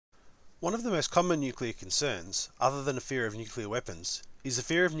One of the most common nuclear concerns, other than a fear of nuclear weapons, is the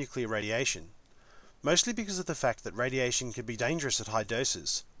fear of nuclear radiation, mostly because of the fact that radiation can be dangerous at high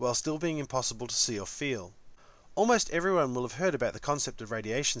doses, while still being impossible to see or feel. Almost everyone will have heard about the concept of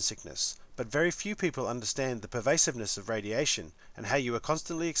radiation sickness, but very few people understand the pervasiveness of radiation and how you are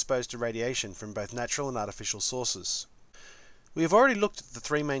constantly exposed to radiation from both natural and artificial sources. We have already looked at the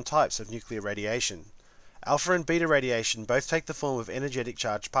three main types of nuclear radiation. Alpha and beta radiation both take the form of energetic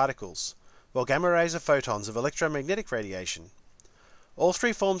charged particles, while gamma rays are photons of electromagnetic radiation. All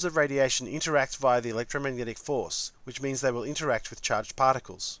three forms of radiation interact via the electromagnetic force, which means they will interact with charged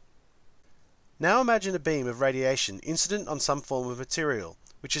particles. Now imagine a beam of radiation incident on some form of material,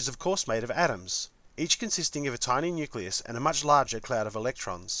 which is of course made of atoms, each consisting of a tiny nucleus and a much larger cloud of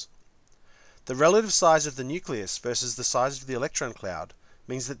electrons. The relative size of the nucleus versus the size of the electron cloud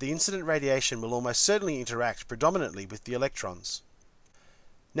means that the incident radiation will almost certainly interact predominantly with the electrons.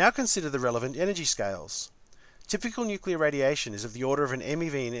 Now consider the relevant energy scales. Typical nuclear radiation is of the order of an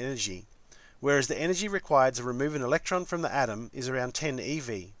MeV in energy, whereas the energy required to remove an electron from the atom is around 10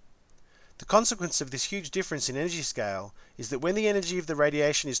 eV. The consequence of this huge difference in energy scale is that when the energy of the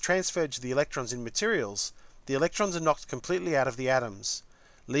radiation is transferred to the electrons in materials, the electrons are knocked completely out of the atoms,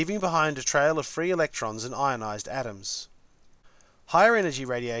 leaving behind a trail of free electrons and ionized atoms. Higher energy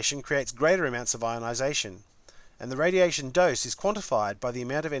radiation creates greater amounts of ionization, and the radiation dose is quantified by the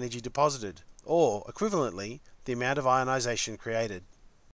amount of energy deposited, or, equivalently, the amount of ionization created.